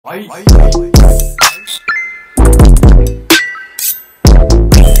Hey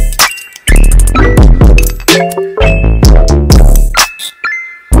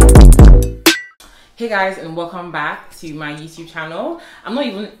guys, and welcome back to my YouTube channel. I'm not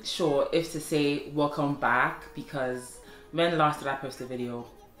even sure if to say welcome back, because when last did I post a video?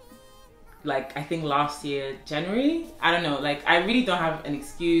 Like, I think last year, January? I don't know, like, I really don't have an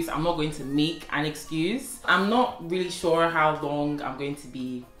excuse. I'm not going to make an excuse. I'm not really sure how long I'm going to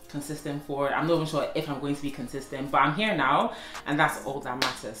be consistent for. I'm not even sure if I'm going to be consistent, but I'm here now, and that's all that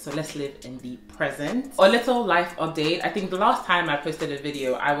matters. So let's live in the present. A little life update. I think the last time I posted a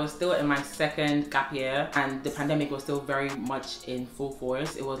video, I was still in my second gap year, and the pandemic was still very much in full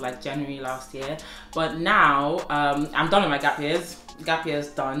force. It was like January last year, but now I'm done with my gap years. Gap year's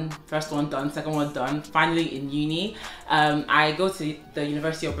done. First one done, second one done. Finally in uni. I go to the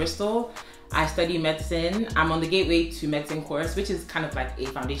University of Bristol. I study medicine. I'm on the gateway to medicine course, which is kind of like a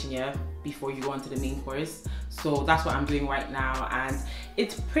foundation year before you go on to the main course. So that's what I'm doing right now, and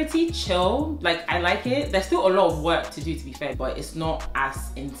it's pretty chill. Like, I like it. There's still a lot of work to do, to be fair, but it's not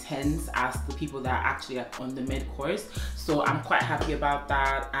as intense as the people that are actually like on the mid course. So I'm quite happy about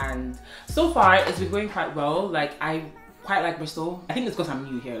that, and so far it's been going quite well. Like, I quite like Bristol. I think it's because I'm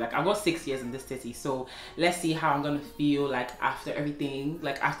new here. Like, I've got 6 years in this city, so let's see how I'm gonna feel like after everything,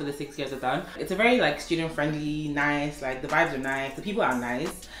 like after the 6 years are done. It's a very like student friendly, nice, like the vibes are nice, the people are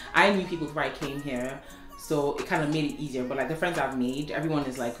nice. I knew people before I came here, so it kind of made it easier. But like the friends I've made, everyone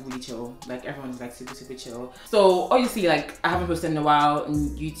is like really chill. Like, everyone is like super chill. So obviously, like, I haven't posted in a while on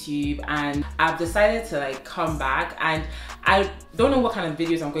YouTube, and I've decided to like come back, and I don't know what kind of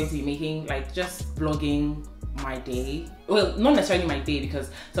videos I'm going to be making, like just vlogging my day. Well, not necessarily my day,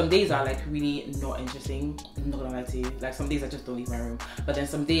 because some days are like really not interesting. I'm not gonna lie to you. Like, some days I just don't leave my room, but then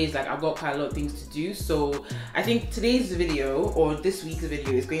some days like I've got quite a lot of things to do. So I think today's video, or this week's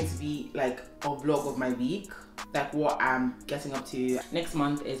video, is going to be like a vlog of my week, like what I'm getting up to. Next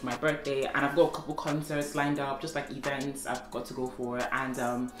month is my birthday, and I've got a couple concerts lined up, just like events I've got to go for.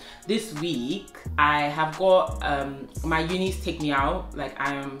 And this week I have got my unis take me out. Like,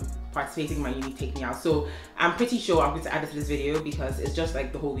 I am participating in my uni take me out, so I'm pretty sure I'm going to add it to this video because it's just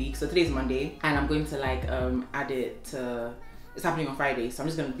like the whole week. So today's Monday, and I'm going to like add it to, it's happening on Friday, so I'm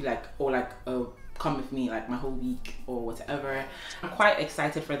just gonna be like, or like come with me like my whole week or whatever. I'm quite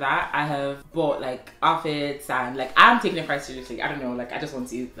excited for that. I have bought like outfits, and like I'm taking it quite seriously. I don't know, like I just want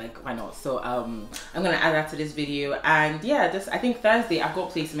to, like, why not? So I'm gonna add that to this video. And yeah, this, I think Thursday I've got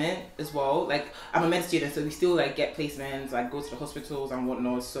placement as well. Like, I'm a med student, so we still like get placements, like go to the hospitals and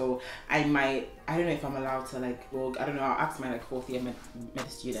whatnot. So I don't know if I'm allowed to like vlog. I don't know, I'll ask my like 4th year med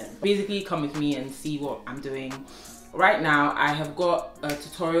student. Basically come with me and see what I'm doing. Right now, I have got a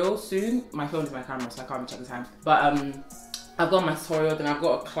tutorial soon. My phone is my camera, so I can't even check the time. But I've got my tutorial, then I've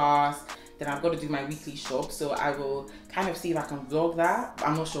got a class, then I've got to do my weekly shop. So I will kind of see if I can vlog that.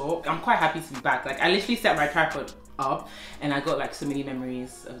 I'm not sure. I'm quite happy to be back. Like, I literally set my tripod up, and I got like so many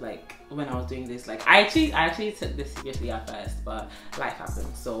memories of like when I was doing this. Like, I actually took this seriously at first, but life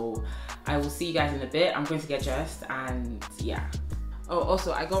happened. So I will see you guys in a bit. I'm going to get dressed, and yeah. Oh,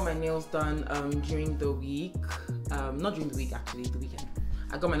 also, I got my nails done during the week. Not during the week, actually, the weekend.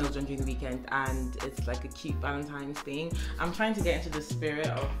 I got my nails done during the weekend, and it's like a cute Valentine's thing. I'm trying to get into the spirit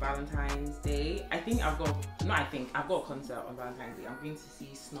of Valentine's Day. I've got a concert on Valentine's Day. I'm going to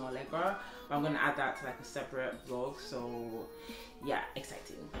see Snow Allegra, but I'm going to add that to like a separate vlog. So yeah,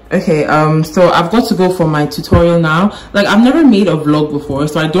 exciting. Okay, so I've got to go for my tutorial now. Like, I've never made a vlog before,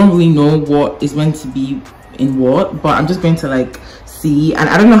 so I don't really know what is meant to be in what, but I'm just going to like see. And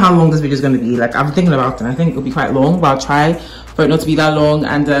I don't know how long this video is going to be. Like, I'm thinking about it. I think it'll be quite long, but I'll try for it not to be that long.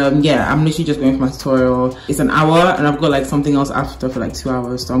 And yeah, I'm literally just going for my tutorial. It's an hour, and I've got like something else after for like 2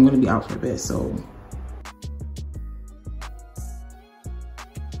 hours, so I'm going to be out for a bit. So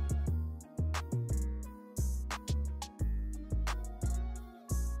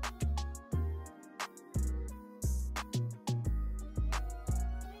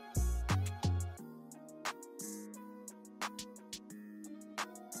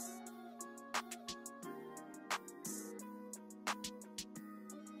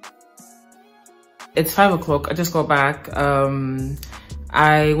it's 5 o'clock. I just got back.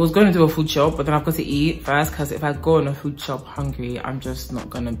 I was going to do a food shop, but then I've got to eat first, because if I go in a food shop hungry, I'm just not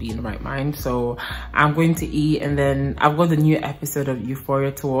gonna be in the right mind. So I'm going to eat, and then I've got the new episode of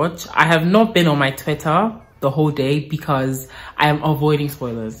Euphoria to watch. I have not been on my Twitter the whole day because I am avoiding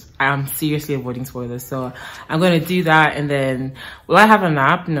spoilers. I am seriously avoiding spoilers. So I'm going to do that, and then will I have a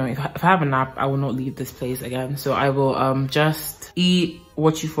nap? No, if I have a nap, I will not leave this place again. So I will just eat,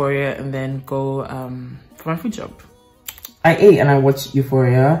 watch Euphoria, and then go for my food job. I ate and I watched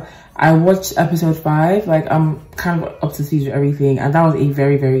Euphoria. I watched episode 5. Like, I'm kind of up to speed with everything, and that was a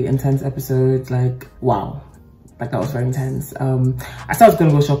very, very intense episode. Like, wow, like that was very intense. I said I was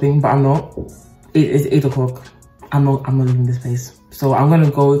gonna go shopping, but I'm not. It is 8 o'clock. I'm not leaving this place. So I'm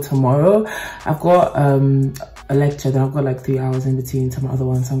gonna go tomorrow. I've got a lecture that I've got like 3 hours in between to my other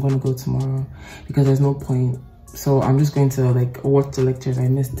one, so I'm gonna go tomorrow because there's no point. So I'm just going to like watch the lectures I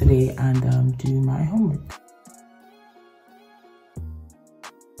missed today and do my homework.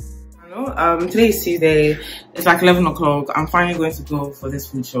 Today is Tuesday. It's like 11 o'clock. I'm finally going to go for this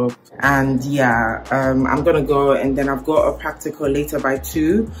food shop, and yeah, I'm gonna go, and then I've got a practical later by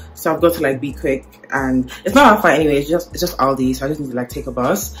 2, so I've got to like be quick, and it's not that far anyway. It's just Aldi, so I just need to like take a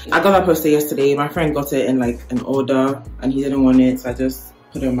bus. I got that poster yesterday. My friend got it in like an order, and he didn't want it, so I just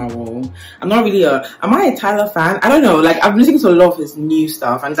put it on my wall. I'm not really am I a Tyler fan? I don't know, like I've been listening to a lot of his new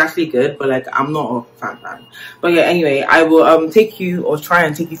stuff and it's actually good, but like I'm not a fan. But yeah, anyway, I will take you, or try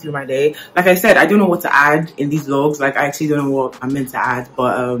and take you through my day. Like I said, I don't know what to add in these vlogs. Like I actually don't know what I'm meant to add,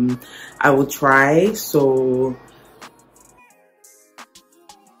 but I will try. So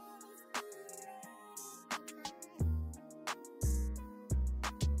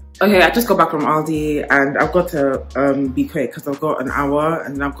okay, I just got back from Aldi and I've got to be quick because I've got an hour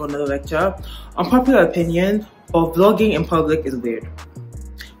and then I've got another lecture. Unpopular opinion, but vlogging in public is weird.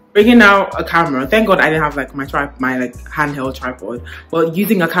 Bringing out a camera, thank God I didn't have like my like handheld tripod, but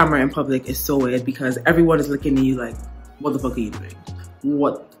using a camera in public is so weird because everyone is looking at you like, what the fuck are you doing?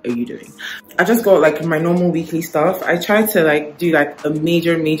 What are you doing? I just got like my normal weekly stuff. I try to like do like a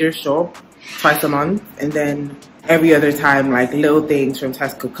major shop twice a month, and then every other time like little things from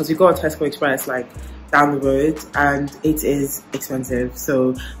Tesco, because we got a Tesco Express like down the road and it is expensive.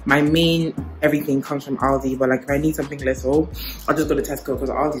 So my main everything comes from Aldi, but like if I need something little, I'll just go to Tesco because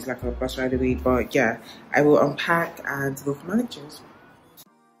Aldi's like a bus ride away. But yeah, I will unpack and go for my lectures.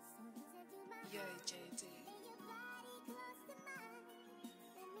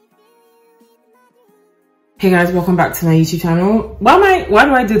 Hey guys, welcome back to my YouTube channel. Why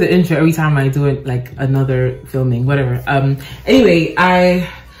do I do the intro every time I do it, like another filming, whatever. Anyway, I'm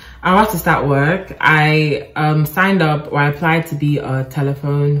about to start work. I signed up, or I applied to be a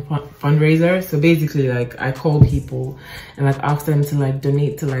telephone fundraiser. So basically like I call people and like ask them to like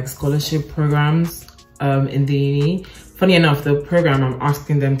donate to like scholarship programs in the uni. Funny enough, the program I'm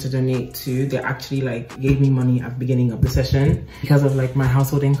asking them to donate to, they actually like gave me money at the beginning of the session because of like my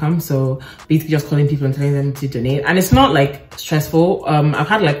household income. So basically just calling people and telling them to donate. And it's not like stressful. I've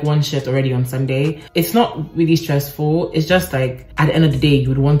had like one shift already on Sunday. It's not really stressful. It's just like at the end of the day, you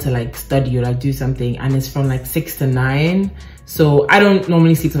would want to like study or like do something, and it's from like 6 to 9. So I don't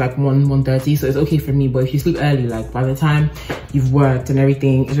normally sleep till like 1:30, so it's okay for me. But if you sleep early, like by the time you've worked and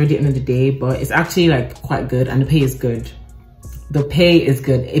everything, it's already the end of the day. But it's actually like quite good, and the pay is good. The pay is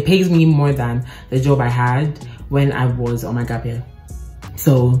good. It pays me more than the job I had when I was on my gap year.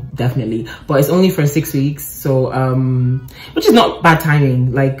 So definitely, but it's only for 6 weeks. So, which is not bad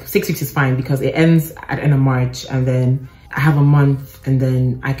timing. Like 6 weeks is fine because it ends at the end of March, and then I have a month, and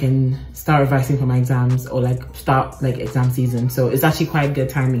then I can start revising for my exams, or like start like exam season. So it's actually quite good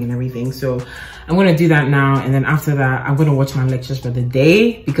timing and everything. So I'm gonna do that now, and then after that I'm gonna watch my lectures for the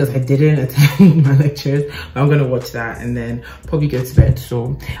day because I didn't attend my lectures. But I'm gonna watch that and then probably go to bed.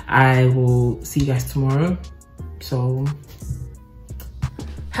 So I will see you guys tomorrow. So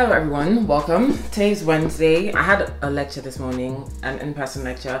hello everyone, welcome. Today's Wednesday. I had a lecture this morning, an in-person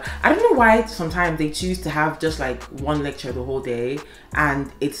lecture. I don't know why sometimes they choose to have just like one lecture the whole day and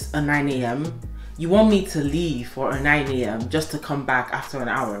it's a 9 a.m. You want me to leave for a 9 a.m. just to come back after an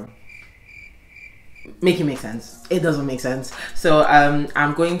hour? Make it make sense. It doesn't make sense. So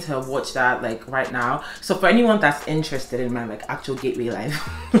I'm going to watch that like right now. So for anyone that's interested in my like actual gateway life,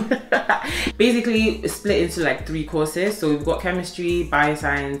 basically it's split into like 3 courses. So we've got chemistry,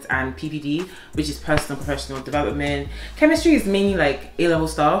 bioscience, and PPD, which is personal professional development. Chemistry is mainly like A-level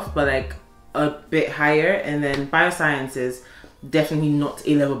stuff, but like a bit higher, and then bioscience is definitely not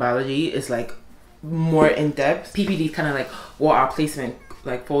A-level biology. It's like more in-depth. PPD is kind of like what our placement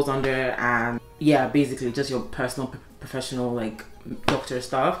like falls under, and yeah, basically just your personal professional like doctor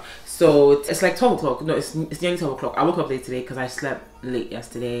stuff. So it's like 12 o'clock. No, it's nearly 12 o'clock. I woke up late today because I slept late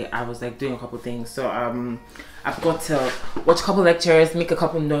yesterday. I was like doing a couple things. So I've got to watch a couple lectures, make a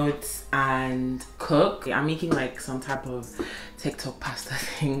couple notes, and cook. I'm making like some type of TikTok pasta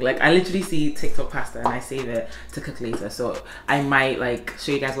thing. Like I literally see TikTok pasta and I save it to cook later. So I might like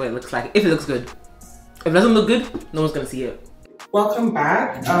show you guys what it looks like if it looks good. If it doesn't look good, no one's gonna see it. Welcome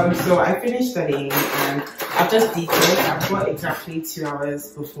back. So I finished studying and I've just detailed. I've got exactly 2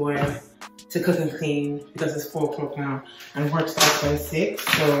 hours before to cook and clean because it's 4 o'clock now and work starts by 6.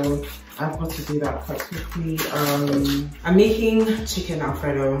 So I've got to do that quite quickly. I'm making chicken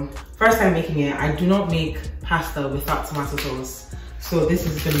Alfredo. First time making it. I do not make pasta without tomato sauce. So this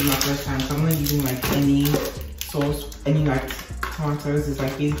is gonna be my first time. So I'm not using like any sauce, any like tomatoes. It's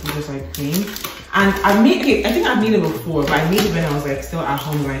like basically just like cream. And I think I've made it before, but I made it when I was like still at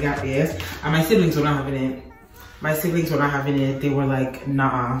home when I got this. And my siblings were not having it. They were like,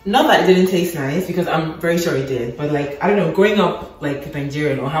 nah. Not that it didn't taste nice, because I'm very sure it did. But like, I don't know, growing up like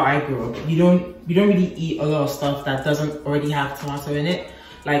Nigerian or how I grew up, you don't really eat a lot of stuff that doesn't already have tomato in it.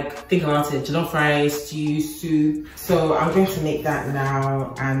 Like, think about it, jollof rice, stew, soup. So I'm going to make that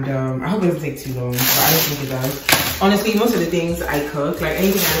now, and I hope it doesn't take too long, but I don't think it does. Honestly, most of the things I cook, like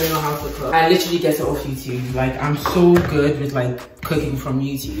anything I don't know how to cook, I literally get it off YouTube. Like, I'm so good with like cooking from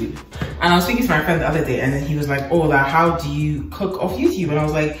YouTube. And I was speaking to my friend the other day, and then he was like, oh, like, how do you cook off YouTube? And I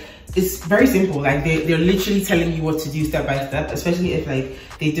was like, it's very simple. Like, they're literally telling you what to do step by step, especially if like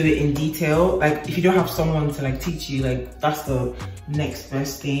they do it in detail. Like, if you don't have someone to like teach you, like that's the next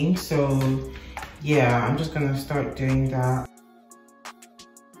best thing. So yeah, I'm just gonna start doing that.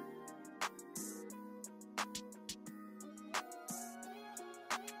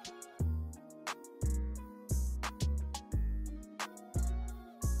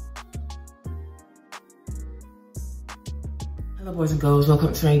 Hello boys and girls,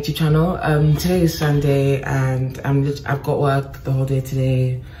 welcome to my YouTube channel. Today is Sunday and I've got work the whole day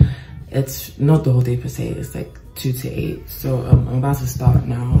today. It's not the whole day per se, it's like 2 to 8. So I'm about to start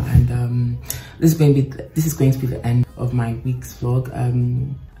now, and this is going to be the end of my week's vlog.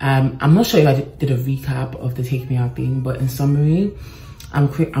 I'm not sure if I did a recap of the Take Me Out thing, but in summary, I'm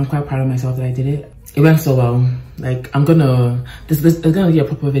quite proud of myself that I did it. It went so well. Like, there's gonna be a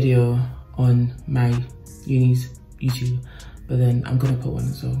proper video on my uni's YouTube, but then I'm gonna put one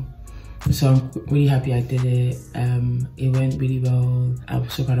as well. So I'm really happy I did it. It went really well. I'm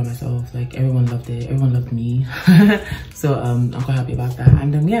so proud of myself. Like, everyone loved it. Everyone loved me. So I'm quite happy about that.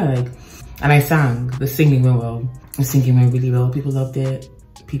 And yeah, like, and I sang. The singing went well. The singing went really well. People loved it.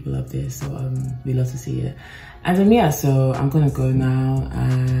 So we love to see it. And yeah, so I'm gonna go now,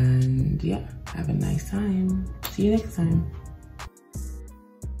 and yeah, have a nice time. See you next time.